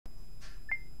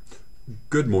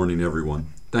Good morning, everyone.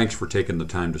 Thanks for taking the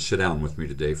time to sit down with me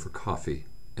today for coffee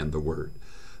and the Word.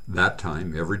 That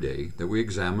time every day that we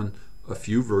examine a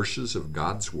few verses of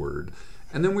God's Word,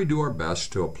 and then we do our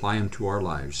best to apply them to our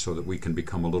lives so that we can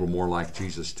become a little more like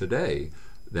Jesus today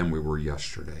than we were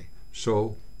yesterday.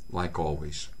 So, like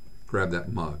always, grab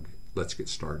that mug. Let's get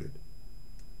started.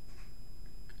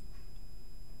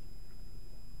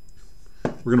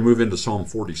 We're going to move into Psalm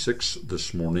 46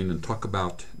 this morning and talk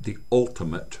about the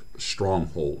ultimate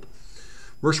stronghold.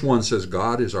 Verse 1 says,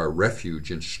 God is our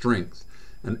refuge and strength,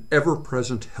 an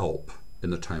ever-present help in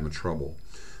the time of trouble.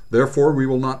 Therefore we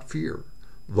will not fear,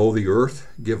 though the earth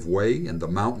give way and the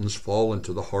mountains fall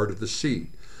into the heart of the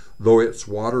sea, though its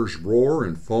waters roar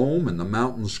and foam and the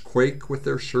mountains quake with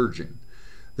their surging.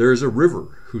 There is a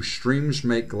river whose streams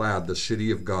make glad the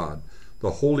city of God, the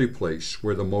holy place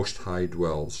where the Most High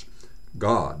dwells.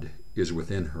 God is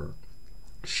within her.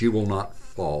 She will not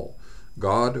fall.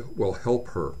 God will help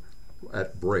her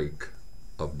at break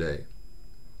of day.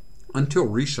 Until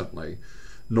recently,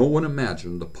 no one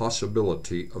imagined the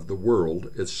possibility of the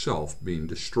world itself being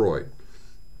destroyed.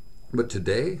 But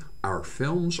today, our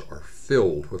films are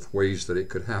filled with ways that it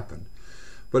could happen.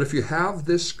 But if you have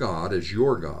this God as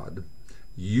your God,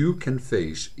 you can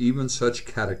face even such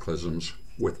cataclysms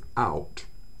without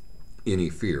any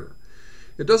fear.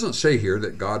 It doesn't say here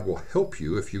that God will help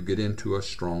you if you get into a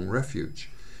strong refuge.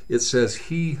 It says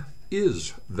He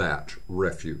is that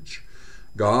refuge.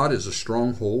 God is a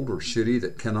stronghold or city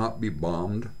that cannot be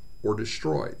bombed or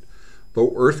destroyed.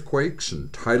 Though earthquakes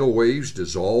and tidal waves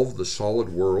dissolve the solid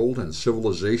world and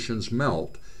civilizations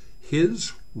melt,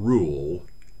 His rule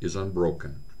is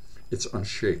unbroken. It's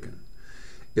unshaken.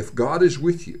 If God is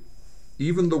with you,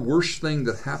 even the worst thing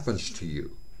that happens to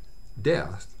you,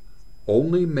 death,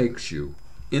 only makes you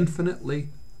infinitely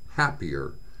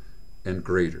happier and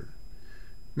greater.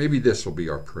 Maybe this will be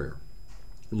our prayer.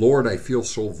 Lord, I feel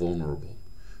so vulnerable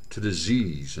to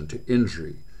disease and to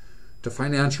injury, to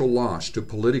financial loss, to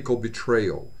political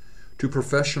betrayal, to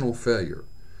professional failure.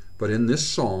 But in this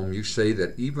psalm, you say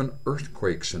that even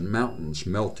earthquakes and mountains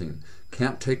melting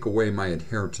can't take away my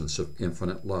inheritance of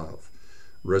infinite love,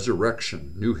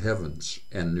 resurrection, new heavens,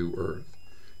 and new earth.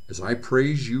 As I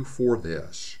praise you for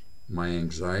this, my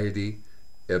anxiety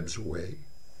ebbs away.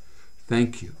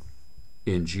 Thank you.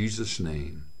 In Jesus'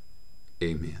 name,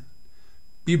 amen.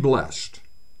 Be blessed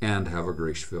and have a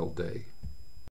grace-filled day.